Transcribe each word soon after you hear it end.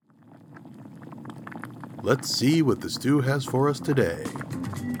Let's see what the stew has for us today.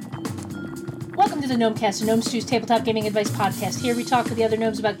 Welcome to the Gnomecast, a Gnome Stew's tabletop gaming advice podcast. Here we talk with the other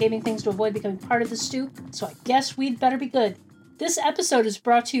gnomes about gaming things to avoid becoming part of the stew, so I guess we'd better be good. This episode is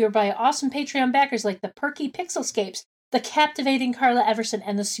brought to you by awesome Patreon backers like the Perky Pixelscapes, the captivating Carla Everson,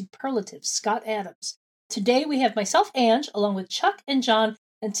 and the superlative Scott Adams. Today we have myself, Ange, along with Chuck and John,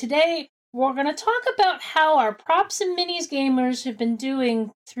 and today we're going to talk about how our props and minis gamers have been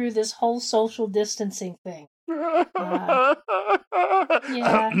doing through this whole social distancing thing.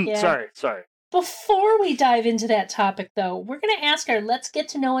 Sorry. Before we dive into that topic, though, we're going to ask our Let's Get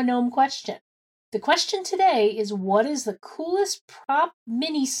to Know a Gnome question. The question today is, what is the coolest prop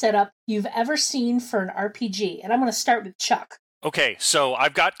mini setup you've ever seen for an RPG? And I'm going to start with Chuck. Okay, so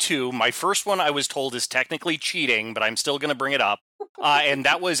I've got two. My first one I was told is technically cheating, but I'm still going to bring it up. And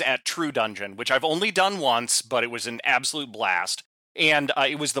that was at True Dungeon, which I've only done once, but it was an absolute blast. And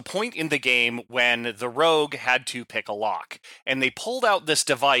it was the point in the game when the rogue had to pick a lock. And they pulled out this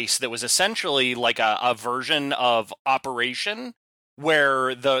device that was essentially like a version of Operation,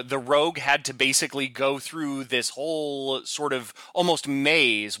 where the rogue had to basically go through this whole sort of almost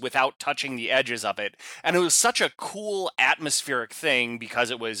maze without touching the edges of it. And it was such a cool atmospheric thing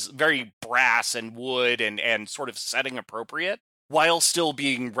because it was very brass and wood and sort of setting appropriate, while still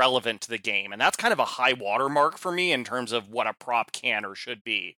being relevant to the game. And that's kind of a high watermark for me in terms of what a prop can or should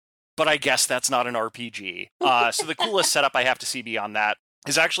be. But I guess that's not an RPG. So the coolest setup I have to see beyond that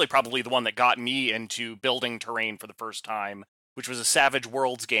is actually probably the one that got me into building terrain for the first time, which was a Savage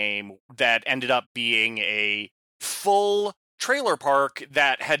Worlds game that ended up being a full trailer park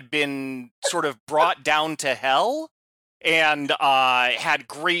that had been sort of brought down to hell. And had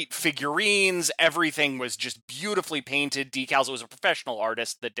great figurines. Everything was just beautifully painted. Decals. It was a professional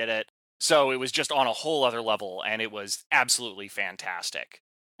artist that did it. So it was just on a whole other level, and it was absolutely fantastic.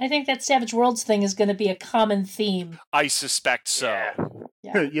 I think that Savage Worlds thing is going to be a common theme. I suspect so.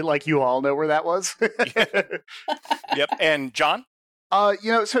 Yeah. You all know where that was? Yep. And John?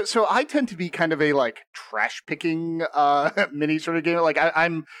 So I tend to be kind of a trash picking mini sort of gamer. Like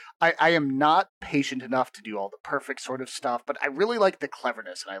I am not patient enough to do all the perfect sort of stuff, but I really like the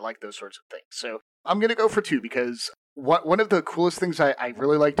cleverness and I like those sorts of things. So I'm gonna go for two because one of the coolest things I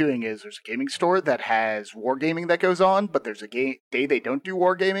really like doing is there's a gaming store that has wargaming that goes on, but there's a day they don't do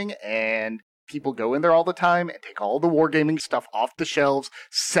wargaming, and people go in there all the time and take all the wargaming stuff off the shelves,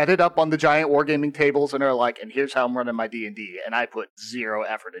 set it up on the giant wargaming tables, and are like, and here's how I'm running my D&D, and I put zero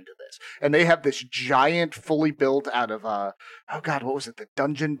effort into this. And they have this giant, fully built out of, what was it, the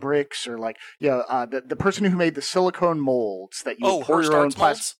dungeon bricks, or the person who made the silicone molds that you pour your own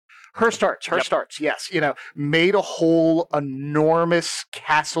plastic. Her starts, yes. Made a whole enormous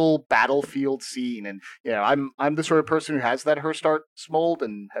castle battlefield scene. And, I'm the sort of person who has that Her Starts mold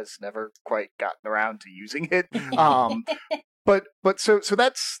and has never quite gotten around to using it. But so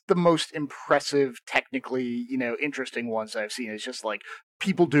that's the most impressive, technically, interesting ones I've seen. It's just like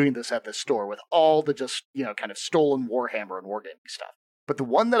people doing this at the store with all the just, kind of stolen Warhammer and wargaming stuff. But the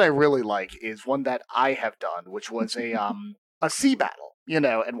one that I really like is one that I have done, which was a sea battle.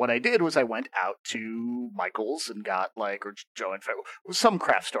 And what I did was I went out to Michael's and got or Joe and some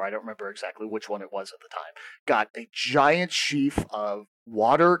craft store. I don't remember exactly which one it was at the time. Got a giant sheaf of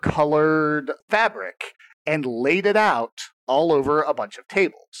watercolored fabric and laid it out all over a bunch of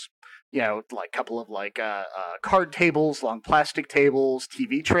tables. A couple of card tables, long plastic tables,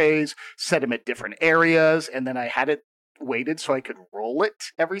 TV trays, set them at different areas, and then I had it weighted so I could roll it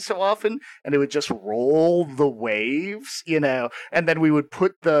every so often, and it would just roll the waves, and then we would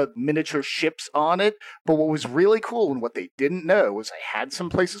put the miniature ships on it. But what was really cool and what they didn't know was I had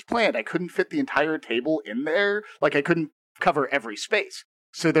some places planned. I couldn't fit the entire table in there. I couldn't cover every space.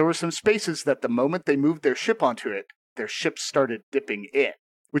 So there were some spaces that the moment they moved their ship onto it, their ships started dipping in.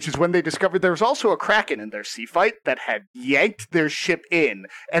 Which is when they discovered there was also a Kraken in their sea fight that had yanked their ship in.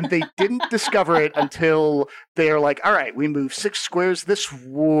 And they didn't discover it until they are like, all right, we move 6 squares this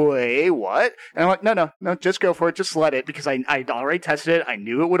way. What? And I'm like, no, just go for it. Just let it. Because I'd already tested it. I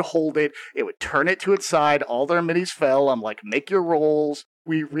knew it would hold it. It would turn it to its side. All their minis fell. I'm like, make your rolls.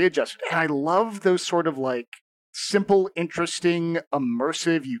 We readjusted. And I love those sort of simple, interesting,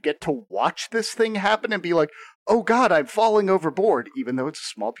 immersive. You get to watch this thing happen and be like, oh God, I'm falling overboard, even though it's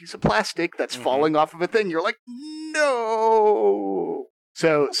a small piece of plastic that's falling off of a thing. You're like, no.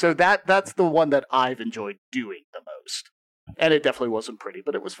 So that's the one that I've enjoyed doing the most. And it definitely wasn't pretty,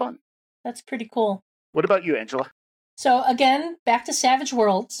 but it was fun. That's pretty cool. What about you, Angela? So again, back to Savage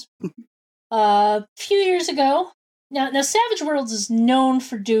Worlds. A few years ago, now Savage Worlds is known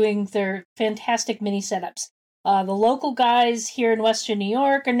for doing their fantastic mini setups. The local guys here in Western New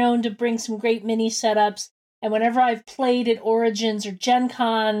York are known to bring some great mini setups. And whenever I've played at Origins or Gen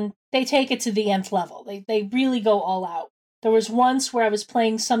Con, they take it to the nth level. They really go all out. There was once where I was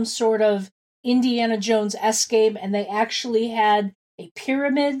playing some sort of Indiana Jones-esque game, and they actually had a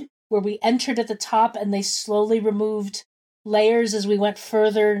pyramid where we entered at the top, and they slowly removed layers as we went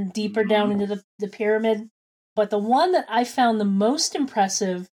further and deeper down into the pyramid. But the one that I found the most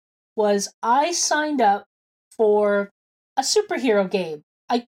impressive was I signed up for a superhero game.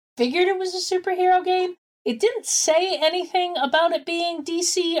 I figured it was a superhero game. It didn't say anything about it being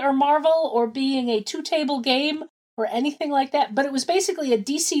DC or Marvel or being a two-table game or anything like that, but it was basically a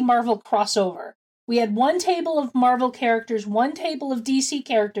DC-Marvel crossover. We had one table of Marvel characters, one table of DC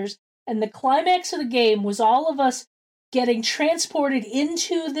characters, and the climax of the game was all of us getting transported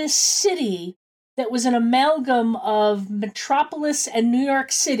into this city that was an amalgam of Metropolis and New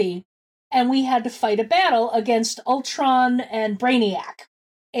York City, and we had to fight a battle against Ultron and Brainiac.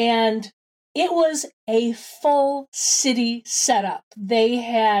 And it was a full city setup. They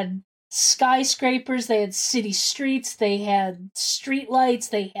had skyscrapers, they had city streets, they had streetlights,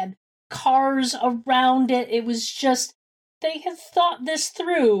 they had cars around it. It was just, they had thought this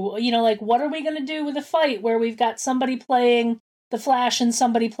through. Like, what are we going to do with a fight where we've got somebody playing the Flash and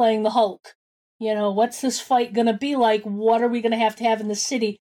somebody playing the Hulk? What's this fight going to be like? What are we going to have in the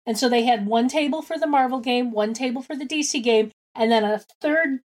city? And so they had one table for the Marvel game, one table for the DC game, and then a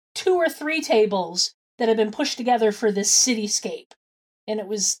third 2 or 3 tables that had been pushed together for this cityscape. And it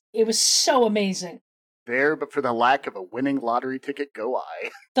was so amazing. There, but for the lack of a winning lottery ticket, go I.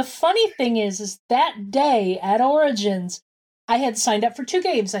 The funny thing is that day at Origins, I had signed up for 2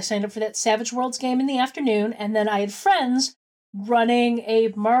 games. I signed up for that Savage Worlds game in the afternoon, and then I had friends running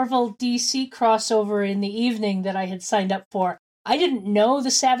a Marvel DC crossover in the evening that I had signed up for. I didn't know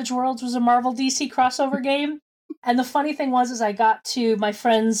the Savage Worlds was a Marvel DC crossover game. And the funny thing was I got to my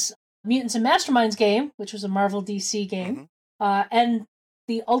friend's Mutants and Masterminds game, which was a Marvel DC game, and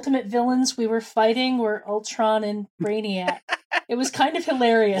the ultimate villains we were fighting were Ultron and Brainiac. It was kind of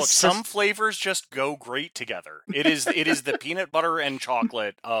hilarious. Look, some flavors just go great together. It is the peanut butter and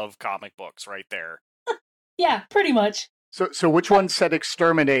chocolate of comic books right there. Yeah, pretty much. So which one said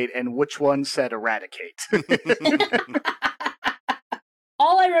exterminate and which one said eradicate?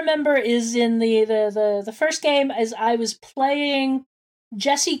 All I remember is in the first game, as I was playing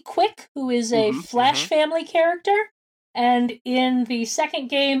Jesse Quick, who is a Flash family character, and in the second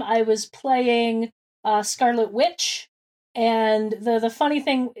game, I was playing Scarlet Witch. And the funny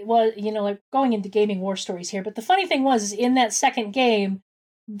thing was, like going into gaming war stories here, but the funny thing was, in that second game,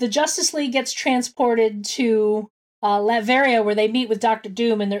 the Justice League gets transported to Latveria, where they meet with Dr.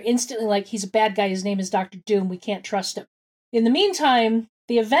 Doom, and they're instantly like, he's a bad guy, his name is Dr. Doom, we can't trust him. In the meantime,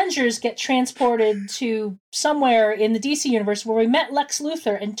 the Avengers get transported to somewhere in the DC universe where we met Lex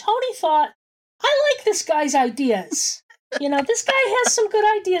Luthor, and Tony thought, I like this guy's ideas. This guy has some good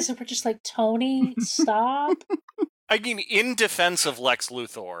ideas, and we're just like, Tony, stop. I mean, in defense of Lex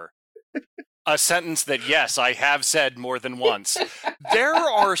Luthor, a sentence that, yes, I have said more than once, there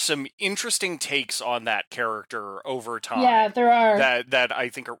are some interesting takes on that character over time. Yeah, there are. That I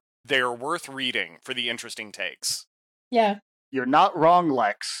think they're worth reading for the interesting takes. Yeah. You're not wrong,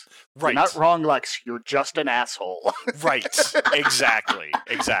 Lex. Right. You're not wrong, Lex. You're just an asshole. Right. Exactly.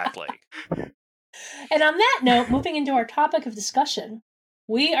 And on that note, moving into our topic of discussion,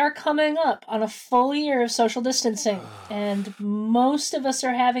 we are coming up on a full year of social distancing, and most of us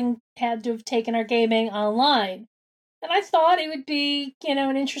are had to have taken our gaming online. And I thought it would be,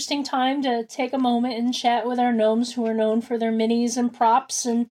 an interesting time to take a moment and chat with our gnomes who are known for their minis and props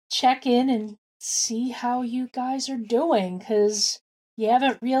and check in and see how you guys are doing, because you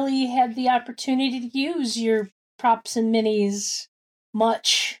haven't really had the opportunity to use your props and minis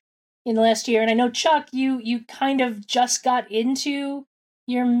much in the last year. And I know, Chuck, you kind of just got into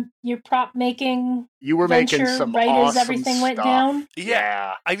your prop making. You were venture, making some right awesome as everything stuff. Went down.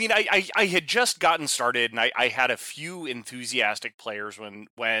 Yeah. I mean, I had just gotten started, and I had a few enthusiastic players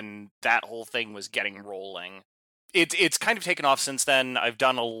when that whole thing was getting rolling. It's kind of taken off since then. I've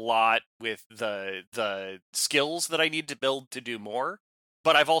done a lot with the skills that I need to build to do more,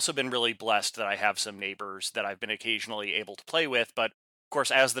 but I've also been really blessed that I have some neighbors that I've been occasionally able to play with. But of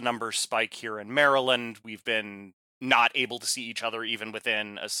course, as the numbers spike here in Maryland, we've been not able to see each other even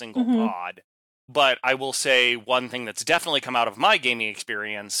within a single pod. But I will say one thing that's definitely come out of my gaming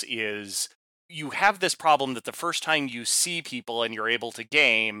experience is you have this problem that the first time you see people and you're able to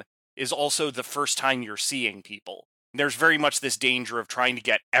game is also the first time you're seeing people. There's very much this danger of trying to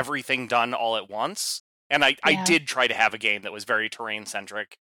get everything done all at once. And I did try to have a game that was very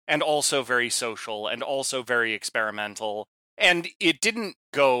terrain-centric. and also very social and also very experimental. And it didn't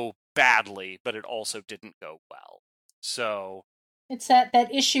go badly, but it also didn't go well. So it's that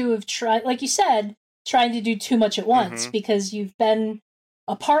issue of like you said, trying to do too much at once because you've been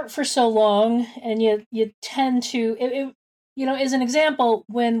apart for so long, and you tend to as an example,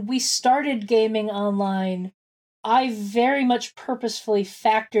 when we started gaming online, I very much purposefully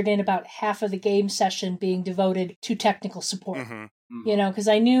factored in about half of the game session being devoted to technical support. Because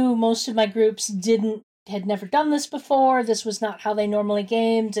I knew most of my groups had never done this before. This was not how they normally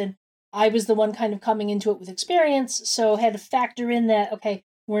gamed, and I was the one kind of coming into it with experience, so I had to factor in that, okay,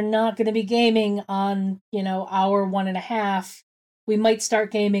 we're not going to be gaming on, hour 1.5. We might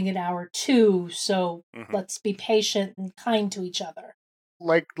start gaming at hour 2, so let's be patient and kind to each other.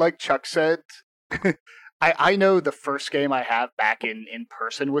 Like Chuck said, I know the first game I have back in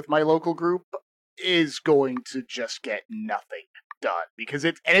person with my local group is going to just get nothing done, because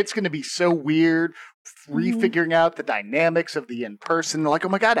it's going to be so weird refiguring out the dynamics of the in-person. Like, oh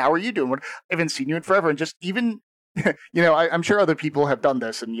my god, how are you doing? I haven't seen you in forever. And just even I'm sure other people have done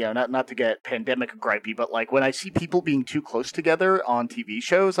this, and not to get pandemic gripey, but like when I see people being too close together on TV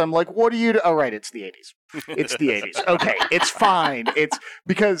shows, I'm like, what are you oh right, it's the 80s. It's the 80s. Okay, it's fine. It's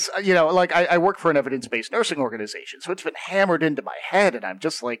because I work for an evidence-based nursing organization, so it's been hammered into my head, and I'm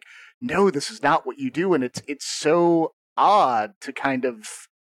just like, no, this is not what you do. And it's so odd to kind of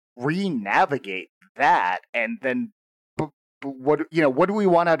re-navigate that, and then what do we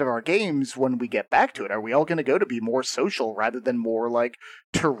want out of our games when we get back to it? Are we all going to go to be more social rather than more like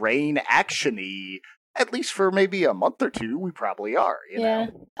terrain action-y? At least for maybe a month or two, we probably are. You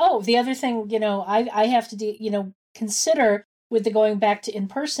know? Oh, the other thing I have to consider with the going back to in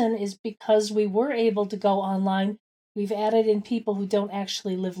person is because we were able to go online. We've added in people who don't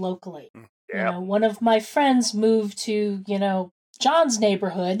actually live locally. Yeah. One of my friends moved to John's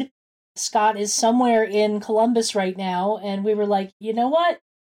neighborhood. Scott is somewhere in Columbus right now, and we were like, you know what?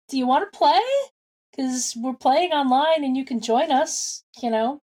 Do you want to play? Because we're playing online and you can join us,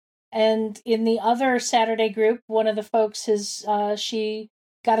 And in the other Saturday group, one of the folks she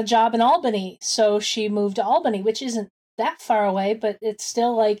got a job in Albany, so she moved to Albany, which isn't that far away, but it's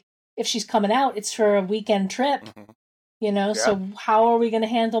still like, if she's coming out, it's for a weekend trip, So how are we going to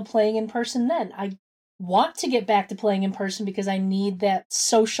handle playing in person then? I want to get back to playing in person because I need that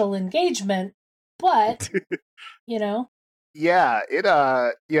social engagement, but Yeah,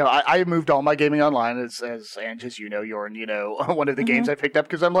 I moved all my gaming online as Ange, as Jorn, one of the games I picked up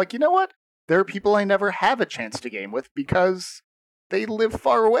because I'm like, you know what? There are people I never have a chance to game with because they live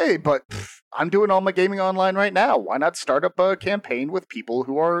far away, but I'm doing all my gaming online right now. Why not start up a campaign with people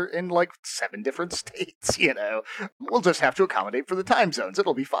who are in like 7 different states, We'll just have to accommodate for the time zones.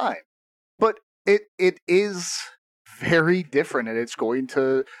 It'll be fine. But it is very different, and it's going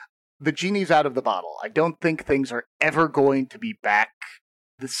to... The genie's out of the bottle. I don't think things are ever going to be back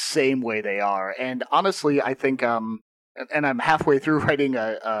the same way they are. And honestly, I think, and I'm halfway through writing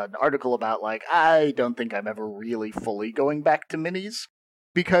an article about, like, I don't think I'm ever really fully going back to minis.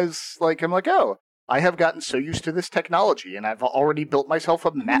 Because, like, I'm like, oh, I have gotten so used to this technology, and I've already built myself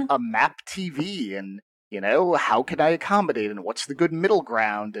a map TV, and how can I accommodate, and what's the good middle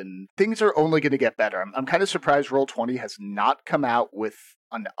ground, and things are only going to get better. I'm kind of surprised Roll20 has not come out with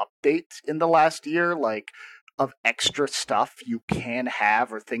an update in the last year, like, of extra stuff you can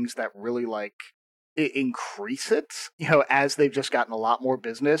have, or things that really, like, increase it, as they've just gotten a lot more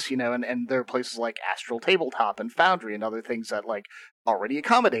business, and there are places like Astral Tabletop and Foundry and other things that, like, already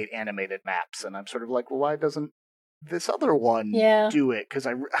accommodate animated maps, and I'm sort of like, well, why doesn't this other one do it? Because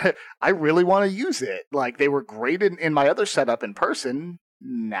I really want to use it. Like, they were great in my other setup in person.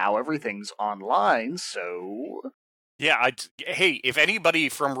 Now everything's online, so... Yeah, hey, if anybody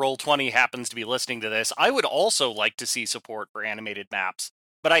from Roll20 happens to be listening to this, I would also like to see support for animated maps.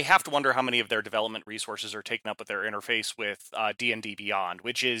 But I have to wonder how many of their development resources are taken up with their interface with D&D Beyond,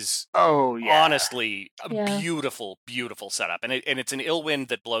 which is honestly a beautiful, beautiful setup. And it's an ill wind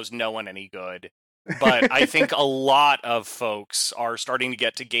that blows no one any good. But I think a lot of folks are starting to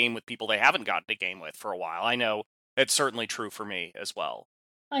get to game with people they haven't gotten to game with for a while. I know it's certainly true for me as well.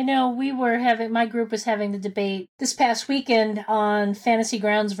 I know my group was having the debate this past weekend on Fantasy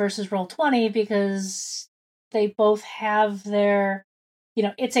Grounds versus Roll20 because they both have their,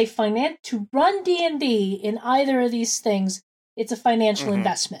 it's a to run D&D in either of these things, it's a financial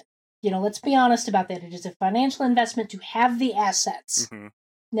investment. Let's be honest about that. It is a financial investment to have the assets.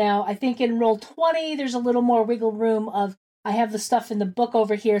 Now, I think in Roll20, there's a little more wiggle room of, I have the stuff in the book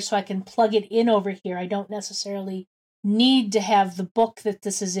over here, so I can plug it in over here. I don't necessarily need to have the book that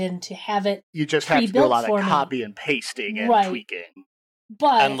this is in to have it. You just have to do a lot of copy and pasting and tweaking.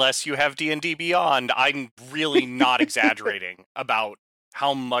 But unless you have D&D Beyond, I'm really not exaggerating about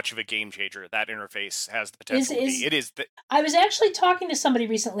how much of a game changer that interface has the potential to be. It is. I was actually talking to somebody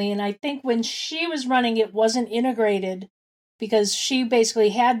recently, and I think when she was running, it wasn't integrated because she basically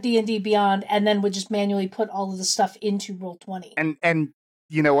had D&D Beyond and then would just manually put all of the stuff into Roll20. And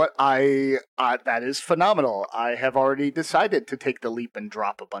you know what? That is phenomenal. I have already decided to take the leap and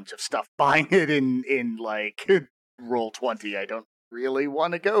drop a bunch of stuff, buying it in like Roll20. I don't really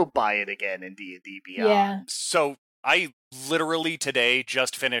want to go buy it again in D&D Beyond. Yeah. So I literally today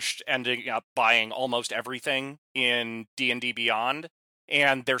just finished ending up buying almost everything in D&D Beyond,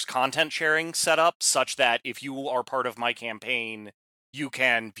 and there's content sharing set up such that if you are part of my campaign, you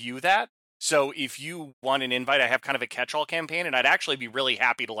can view that. So if you want an invite, I have kind of a catch-all campaign, and I'd actually be really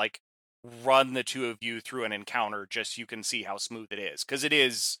happy to like run the two of you through an encounter just so you can see how smooth it is, because it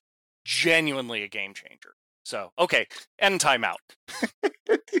is genuinely a game changer. So, okay, end timeout.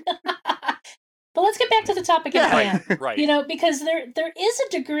 But let's get back to the topic at hand. Right. You know, because there is a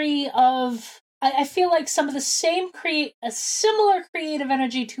degree of, I feel like some of the a similar creative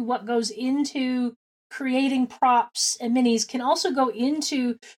energy to what goes into creating props and minis can also go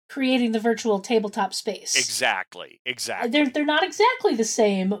into creating the virtual tabletop space. Exactly. They're not exactly the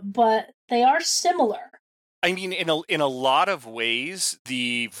same, but they are similar. I mean, in a lot of ways,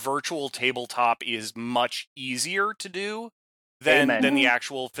 the virtual tabletop is much easier to do than the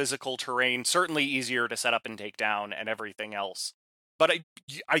actual physical terrain. Certainly easier to set up and take down and everything else. But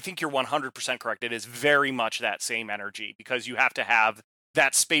I think you're 100% correct. It is very much that same energy because you have to have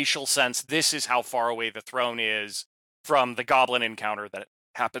that spatial sense. This is how far away the throne is from the goblin encounter that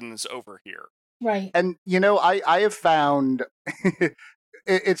happens over here. Right. And, you know, I have found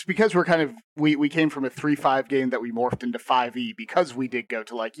it's because we're kind of, we came from a 3.5 game that we morphed into 5e because we did go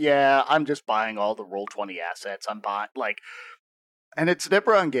to like, yeah, I'm just buying all the Roll20 assets. I'm buying like, and it's an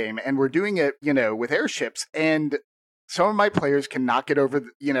Eberron game, and we're doing it, you know, with airships, and some of my players cannot get over,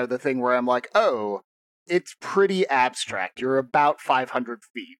 the thing where I'm like, oh, it's pretty abstract. You're about 500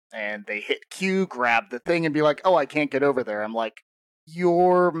 feet, and they hit Q, grab the thing, and be like, oh, I can't get over there. I'm like,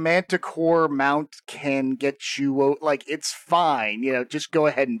 your Manticore mount can get you, like, it's fine, just go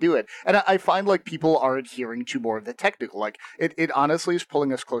ahead and do it. And I find, like, people are adhering to more of the technical. Like, it honestly is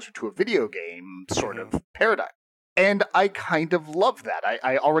pulling us closer to a video game sort of paradigm. And I kind of love that.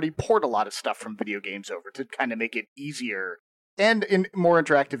 I already poured a lot of stuff from video games over to kind of make it easier and more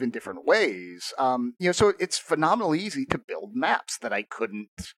interactive in different ways. So it's phenomenally easy to build maps that I couldn't,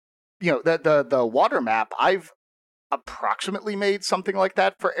 the water map, I've approximately made something like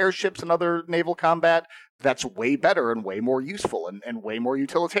that for airships and other naval combat that's way better and way more useful and way more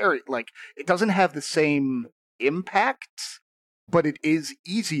utilitarian. Like, it doesn't have the same impact, but it is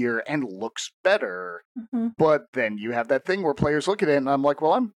easier and looks better. Mm-hmm. But then you have that thing where players look at it and I'm like,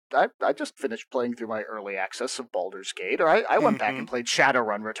 well, I just finished playing through my early access of Baldur's Gate, or I went back and played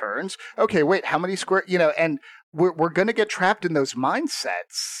Shadowrun Returns. Okay, wait, how many square, and we're going to get trapped in those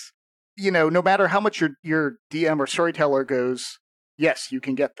mindsets, no matter how much your DM or storyteller goes, yes, you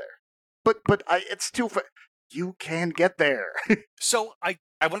can get there. But it's still, you can get there. So I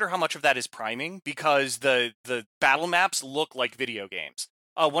wonder how much of that is priming, because the battle maps look like video games.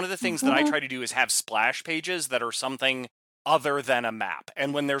 One of the things that I try to do is have splash pages that are something other than a map.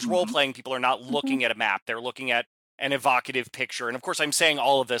 And when there's role-playing, people are not looking at a map. They're looking at an evocative picture. And of course, I'm saying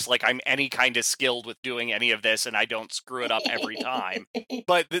all of this like I'm any kind of skilled with doing any of this and I don't screw it up every time.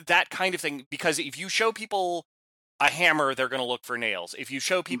 But that kind of thing, because if you show people a hammer, they're going to look for nails. If you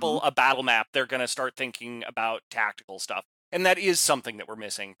show people a battle map, they're going to start thinking about tactical stuff. And that is something that we're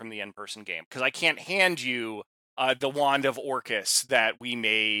missing from the in-person game, because I can't hand you the Wand of Orcus that we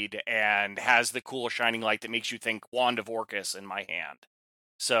made and has the cool shining light that makes you think Wand of Orcus in my hand.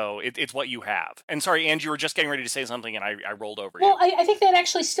 So it's what you have. And sorry, Angie, you were just getting ready to say something and I rolled over you. Well, I think that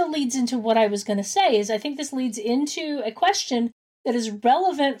actually still leads into what I was going to say, is I think this leads into a question that is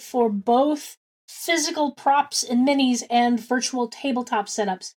relevant for both physical props and minis and virtual tabletop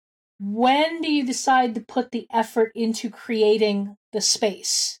setups. When do you decide to put the effort into creating the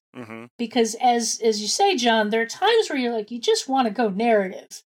space? Mm-hmm. Because as you say, John, there are times where you're like, you just want to go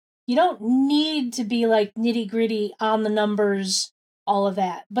narrative. You don't need to be like nitty-gritty on the numbers, all of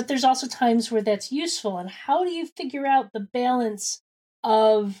that. But there's also times where that's useful. And how do you figure out the balance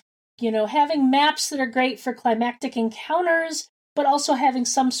of, having maps that are great for climactic encounters, but also having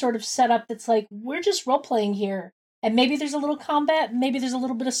some sort of setup that's like, we're just role-playing here. And maybe there's a little combat, maybe there's a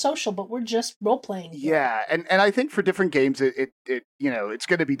little bit of social, but we're just role-playing. Yeah, and I think for different games, it it's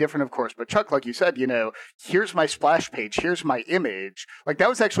going to be different, of course. But Chuck, like you said, here's my splash page, here's my image. Like, that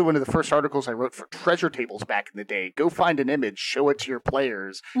was actually one of the first articles I wrote for Treasure Tables back in the day. Go find an image, show it to your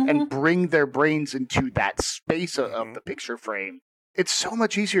players, and bring their brains into that space of the picture frame. It's so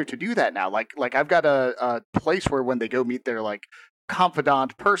much easier to do that now. Like I've got a place where when they go meet their, like,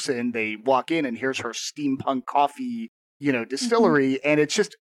 confidant person, they walk in and here's her steampunk coffee, distillery, and it's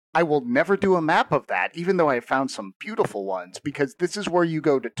just, I will never do a map of that, even though I have found some beautiful ones, because this is where you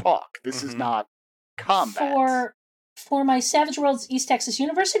go to talk. This is not combat. For my Savage Worlds East Texas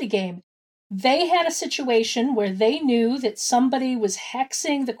University game, they had a situation where they knew that somebody was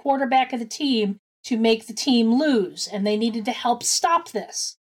hexing the quarterback of the team to make the team lose, and they needed to help stop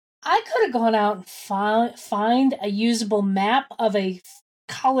this. I could have gone out and find a usable map of a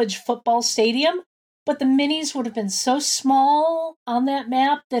college football stadium, but the minis would have been so small on that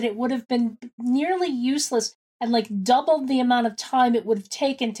map that it would have been nearly useless and like doubled the amount of time it would have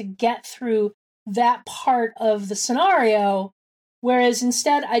taken to get through that part of the scenario. Whereas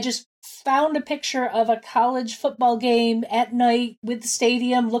instead, I just found a picture of a college football game at night with the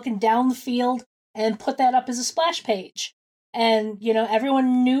stadium looking down the field and put that up as a splash page. And,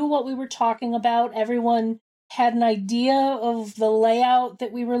 everyone knew what we were talking about. Everyone had an idea of the layout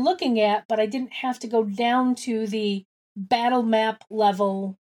that we were looking at, but I didn't have to go down to the battle map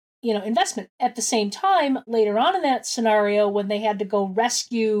level, investment. At the same time, later on in that scenario, when they had to go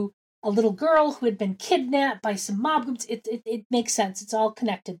rescue a little girl who had been kidnapped by some mob groups, it makes sense. It's all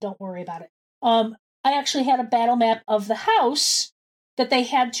connected. Don't worry about it. I actually had a battle map of the house that they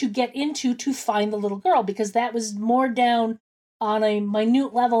had to get into to find the little girl, because that was more down on a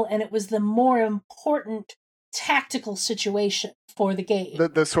minute level, and it was the more important tactical situation for the game.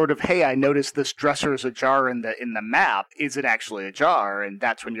 The sort of, hey, I noticed this dresser is ajar in the map. Is it actually ajar? And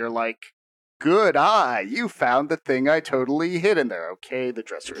that's when you're like, good eye, you found the thing I totally hid in there. Okay, the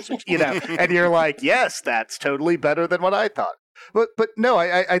dresser is ajar, and you're like, yes, that's totally better than what I thought. But no,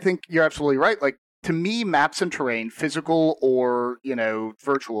 I think you're absolutely right. Like, to me, maps and terrain, physical or,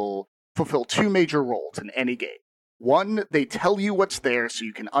 virtual, fulfill two major roles in any game. One, they tell you what's there so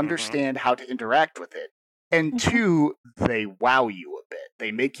you can understand how to interact with it. And two, they wow you a bit.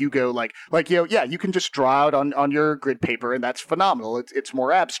 They make you go you can just draw out on your grid paper, and that's phenomenal. It's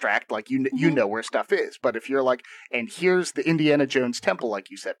more abstract, like you know where stuff is. But if you're like, and here's the Indiana Jones temple, like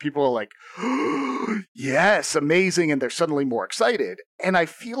you said, people are like, oh, yes, amazing, and they're suddenly more excited. And I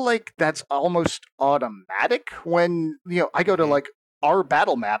feel like that's almost automatic when, I go to like our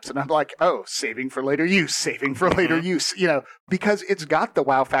battle maps and I'm like, oh, saving for later use, because it's got the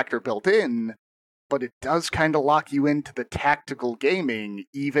wow factor built in. But it does kind of lock you into the tactical gaming,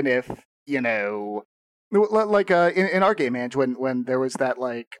 even if, like in our game, Ange, when there was that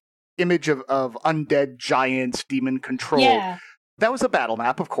like image of undead giants, demon control. Yeah. That was a battle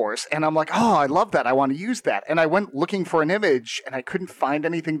map, of course, and I'm like, oh, I love that. I want to use that. And I went looking for an image, and I couldn't find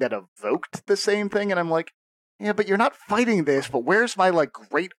anything that evoked the same thing. And I'm like, yeah, but you're not fighting this, but where's my like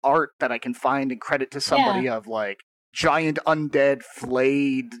great art that I can find and credit to somebody of like, giant undead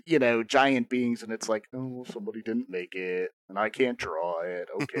flayed giant beings, and it's like, oh, somebody didn't make it and I can't draw it.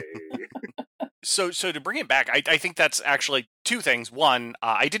 Okay. So to bring it back, I think that's actually two things. One,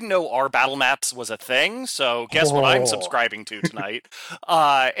 I didn't know our battle maps was a thing, so guess what I'm subscribing to tonight.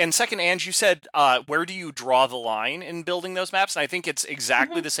 And second, Ange, you said, where do you draw the line in building those maps? And I think it's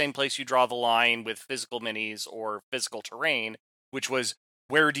exactly the same place you draw the line with physical minis or physical terrain, which was,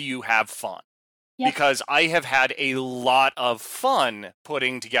 where do you have fun? Yep. Because I have had a lot of fun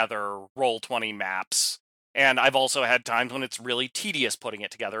putting together Roll20 maps, and I've also had times when it's really tedious putting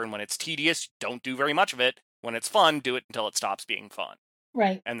it together, and when it's tedious, don't do very much of it. When it's fun, do it until it stops being fun.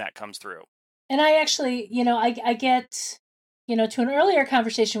 Right. And that comes through. And I actually, I get, to an earlier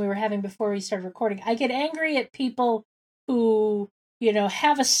conversation we were having before we started recording, I get angry at people who,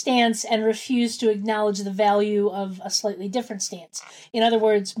 have a stance and refuse to acknowledge the value of a slightly different stance. In other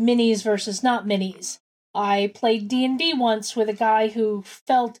words, minis versus not minis. I played D&D once with a guy who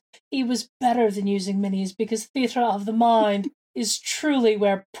felt he was better than using minis because theater of the mind is truly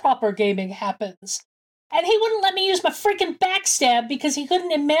where proper gaming happens. And he wouldn't let me use my freaking backstab because he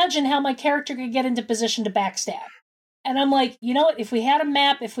couldn't imagine how my character could get into position to backstab. And I'm like, you know what, if we had a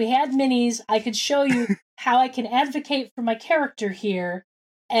map, if we had minis, I could show you how I can advocate for my character here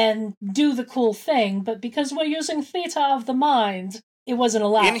and do the cool thing. But because we're using theater of the mind, it wasn't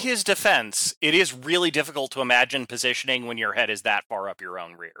allowed. In his defense, it is really difficult to imagine positioning when your head is that far up your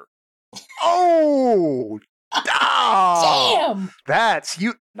own rear. Oh, Oh, Damn! that's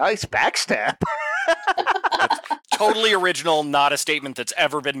you. Nice backstab. Totally original, not a statement that's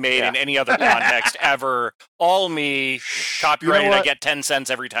ever been made in any other context ever. All me, copyrighted, You know I what? get 10 cents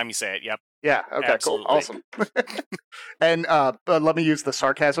every time you say it. Yep. Yeah, okay, Absolutely. cool. Awesome. And let me use the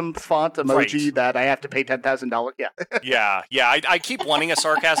sarcasm font emoji Right. that I have to pay $10,000. Yeah. Yeah. I keep wanting a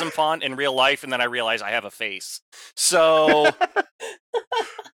sarcasm font in real life, and then I realize I have a face. So,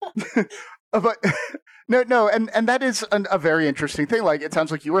 But no, and that is a very interesting thing. Like, it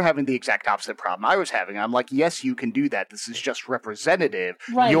sounds like you were having the exact opposite problem I was having. I'm like, yes, you can do that. This is just representative.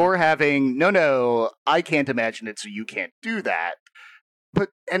 Right. You're having, no, I can't imagine it, so you can't do that. But,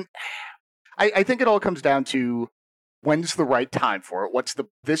 and I think it all comes down to when's the right time for it?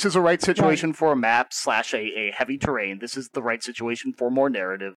 This is a right situation for a map / a heavy terrain. This is the right situation for more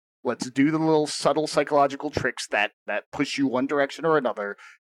narrative. Let's do the little subtle psychological tricks that push you one direction or another,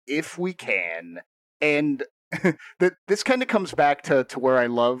 if we can. And this kind of comes back to where I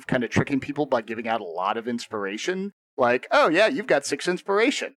love kind of tricking people by giving out a lot of inspiration. Like, oh yeah, you've got 6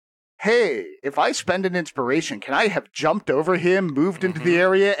 inspiration. Hey, if I spend an inspiration, can I have jumped over him, moved into the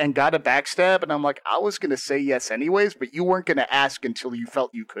area, and got a backstab? And I'm like, I was going to say yes anyways, but you weren't going to ask until you felt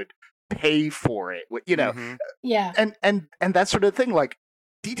you could pay for it. You know, Yeah. and that sort of thing. Like,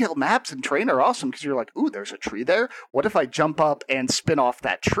 detailed maps and terrain are awesome because you're like, ooh, there's a tree there. What if I jump up and spin off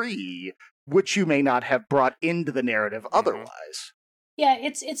that tree, which you may not have brought into the narrative otherwise? Yeah,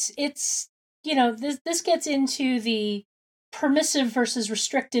 it's you know, this gets into the permissive versus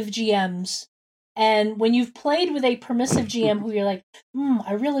restrictive GMs. And when you've played with a permissive GM who you're like,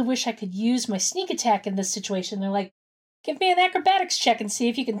 I really wish I could use my sneak attack in this situation, they're like, give me an acrobatics check and see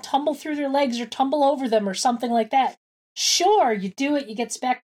if you can tumble through their legs or tumble over them or something like that. Sure, you do it, you get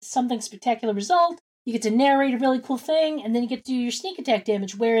something spectacular result, you get to narrate a really cool thing, and then you get to do your sneak attack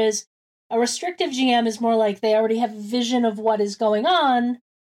damage. Whereas a restrictive GM is more like they already have a vision of what is going on,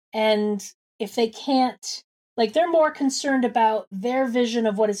 and if they can't, like, they're more concerned about their vision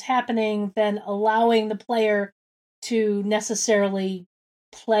of what is happening than allowing the player to necessarily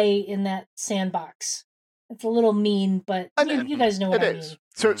play in that sandbox. It's a little mean, but you guys know what I mean.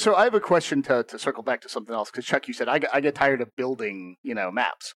 So I have a question to circle back to something else, because Chuck, you said I get tired of building,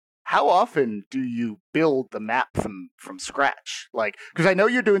 maps. How often do you build the map from scratch? Like, because I know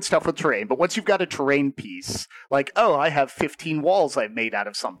you're doing stuff with terrain, but once you've got a terrain piece, like, oh, I have 15 walls I've made out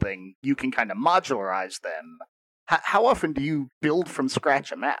of something, you can kind of modularize them. How often do you build from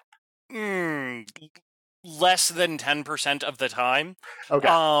scratch a map? Less than 10% of the time.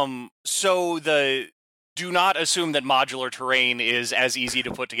 Okay. So do not assume that modular terrain is as easy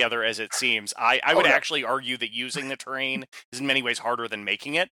to put together as it seems. I would actually argue that using the terrain is in many ways harder than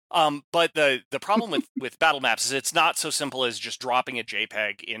making it. But the problem with battle maps is it's not so simple as just dropping a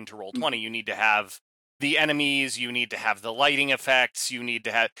JPEG into Roll20. You need to have the enemies, you need to have the lighting effects, you need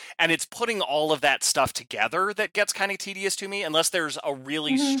to have... And it's putting all of that stuff together that gets kind of tedious to me, unless there's a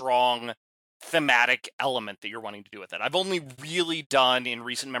really strong thematic element that you're wanting to do with it. I've only really done in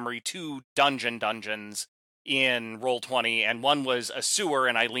recent memory 2 dungeons in Roll20, and one was a sewer,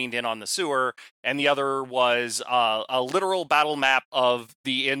 and I leaned in on the sewer, and the other was a literal battle map of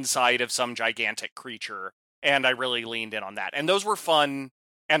the inside of some gigantic creature, and I really leaned in on that. And those were fun,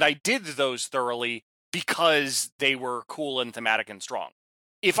 and I did those thoroughly because they were cool and thematic and strong.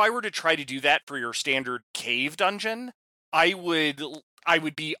 If I were to try to do that for your standard cave dungeon, I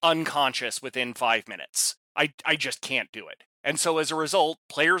would be unconscious within 5 minutes. I just can't do it. And so as a result,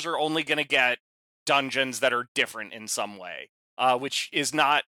 players are only going to get dungeons that are different in some way, which is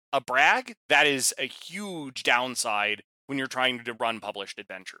not a brag. That is a huge downside when you're trying to run published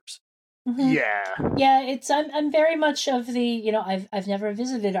adventures. Yeah. Yeah, I'm very much of the, I've never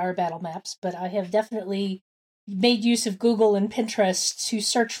visited our battle maps, but I have definitely made use of Google and Pinterest to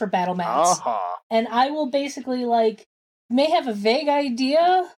search for battle maps. And I will basically, may have a vague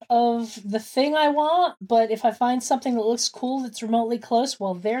idea of the thing I want, but if I find something that looks cool that's remotely close,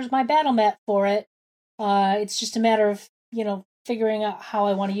 well, there's my battle map for it. It's just a matter of, figuring out how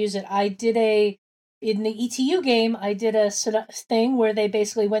I want to use it. In the ETU game, I did a thing where they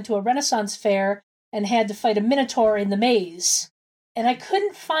basically went to a Renaissance fair and had to fight a Minotaur in the maze. And I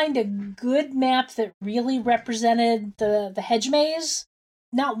couldn't find a good map that really represented the hedge maze.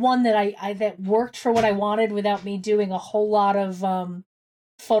 Not one that that worked for what I wanted without me doing a whole lot of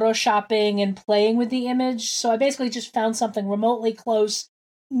photoshopping and playing with the image. So I basically just found something remotely close,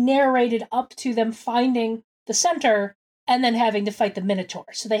 narrated up to them finding the center, and then having to fight the Minotaur.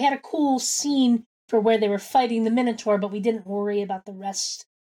 So they had a cool scene for where they were fighting the Minotaur, but we didn't worry about the rest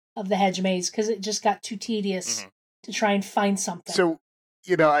of the hedge maze because it just got too tedious to try and find something. So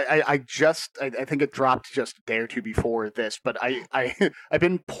I think it dropped just a day or two before this, but I've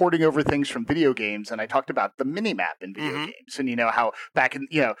been porting over things from video games, and I talked about the minimap in video games, and how back in,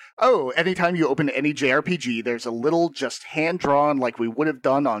 anytime you open any JRPG, there's a little just hand-drawn, like we would have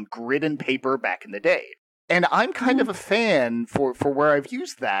done on grid and paper back in the day. And I'm kind of a fan for where I've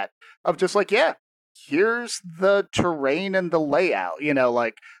used that, of just like, here's the terrain and the layout,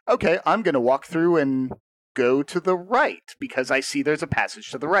 okay, I'm going to walk through and go to the right because I see there's a passage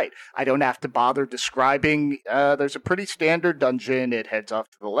to the right. I don't have to bother describing, there's a pretty standard dungeon. It heads off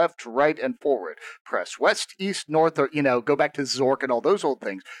to the left, right, and forward. Press west, east, north, or, go back to Zork and all those old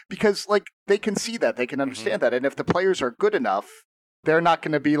things. Because, they can see that. They can understand that. And if the players are good enough, they're not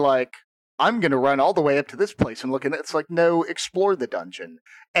going to be like, I'm going to run all the way up to this place and look, and it's like, no, explore the dungeon.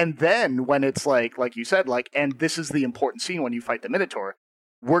 And then when it's like you said, and this is the important scene when you fight the Minotaur,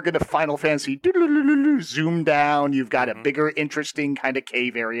 we're going to Final Fantasy zoom down. You've got a bigger, interesting kind of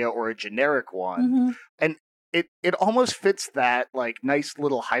cave area or a generic one. And it almost fits that nice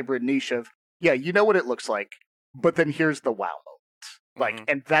little hybrid niche of, you know what it looks like, but then here's the wow moment.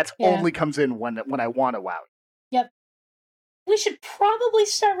 And that's only comes in when I want to wow. Yep. We should probably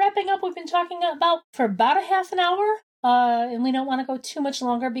start wrapping up. We've been talking about for about a half an hour, and we don't want to go too much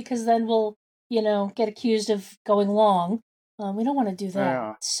longer because then we'll, get accused of going long. We don't want to do that.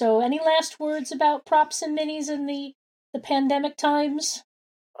 Yeah. So any last words about props and minis in the pandemic times?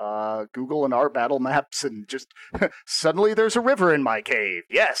 Google and our battle maps and just suddenly there's a river in my cave.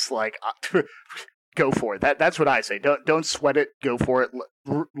 Yes, go for it. That's what I say. Don't sweat it. Go for it.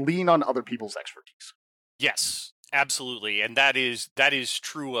 Lean on other people's expertise. Yes, absolutely. And that is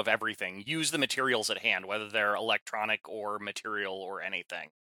true of everything. Use the materials at hand, whether they're electronic or material or anything.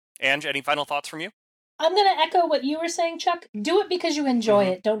 Ange, any final thoughts from you? I'm going to echo what you were saying, Chuck. Do it because you enjoy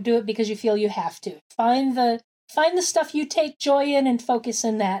it. Don't do it because you feel you have to. Find the stuff you take joy in and focus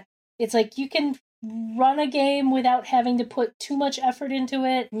in that. It's like you can run a game without having to put too much effort into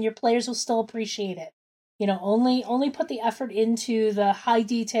it, and your players will still appreciate it. Only put the effort into the high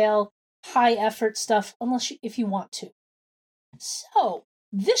detail, high effort stuff, if you want to. So,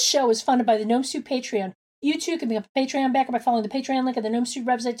 this show is funded by the Gnome Stew Patreon. You too can become a Patreon backer by following the Patreon link at the Gnome Stew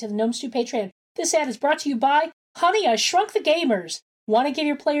website to the Gnome Stew Patreon. This ad is brought to you by Honey, I Shrunk the Gamers. Want to give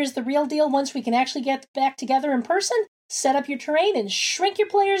your players the real deal once we can actually get back together in person? Set up your terrain and shrink your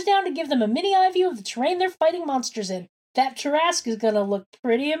players down to give them a mini eye view of the terrain they're fighting monsters in. That Tarrasque is going to look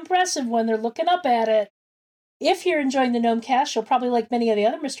pretty impressive when they're looking up at it. If you're enjoying the Gnomecast, you'll probably like many of the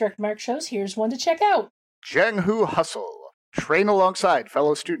other Misdirected Mark shows. Here's one to check out. Jianghu Hustle. Train alongside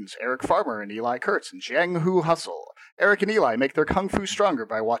fellow students Eric Farmer and Eli Kurtz in Jianghu Hustle. Eric and Eli make their kung fu stronger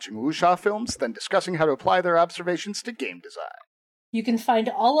by watching wuxia films, then discussing how to apply their observations to game design. You can find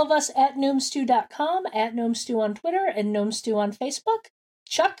all of us at gnomestew.com, at gnomestew on Twitter, and gnomestew on Facebook.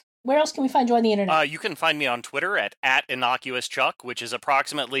 Chuck, where else can we find you on the internet? You can find me on Twitter at InnocuousChuck, which is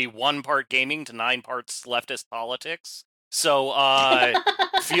approximately 1 part gaming to 9 parts leftist politics. So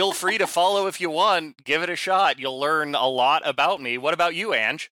feel free to follow if you want. Give it a shot. You'll learn a lot about me. What about you,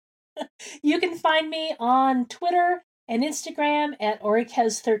 Ange? You can find me on Twitter and Instagram at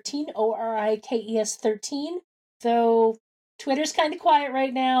Orikes13, Orikes 13, though Twitter's kind of quiet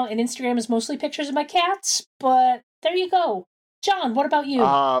right now, and Instagram is mostly pictures of my cats, but there you go. John, what about you?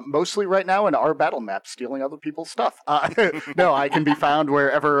 Mostly right now in our battle map, stealing other people's stuff. No, I can be found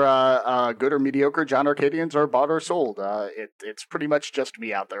wherever good or mediocre John Arcadians are bought or sold. It's pretty much just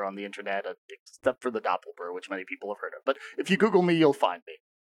me out there on the internet, except for the Doppelbur, which many people have heard of. But if you Google me, you'll find me.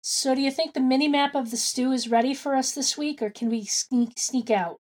 So do you think the mini-map of the stew is ready for us this week, or can we sneak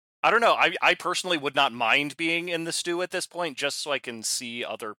out? I don't know. I personally would not mind being in the stew at this point, just so I can see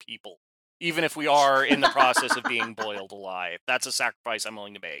other people. Even if we are in the process of being boiled alive. That's a sacrifice I'm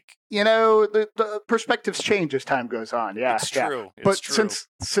willing to make. The perspectives change as time goes on. Yeah, it's true. But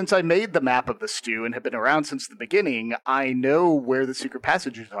since I made the map of the stew and have been around since the beginning, I know where the secret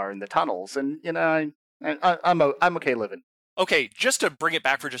passages are in the tunnels, and I'm okay living. Okay, just to bring it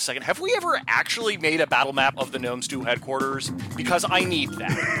back for just a second, have we ever actually made a battle map of the Gnome Stew headquarters? Because I need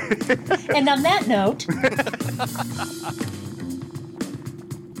that. And on that note...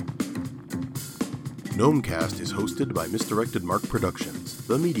 Gnomecast is hosted by Misdirected Mark Productions,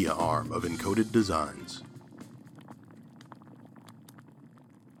 the media arm of Encoded Designs.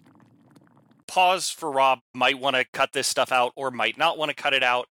 Pause for Rob. Might want to cut this stuff out or might not want to cut it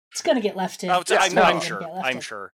out. It's going to get left in. I'm sure.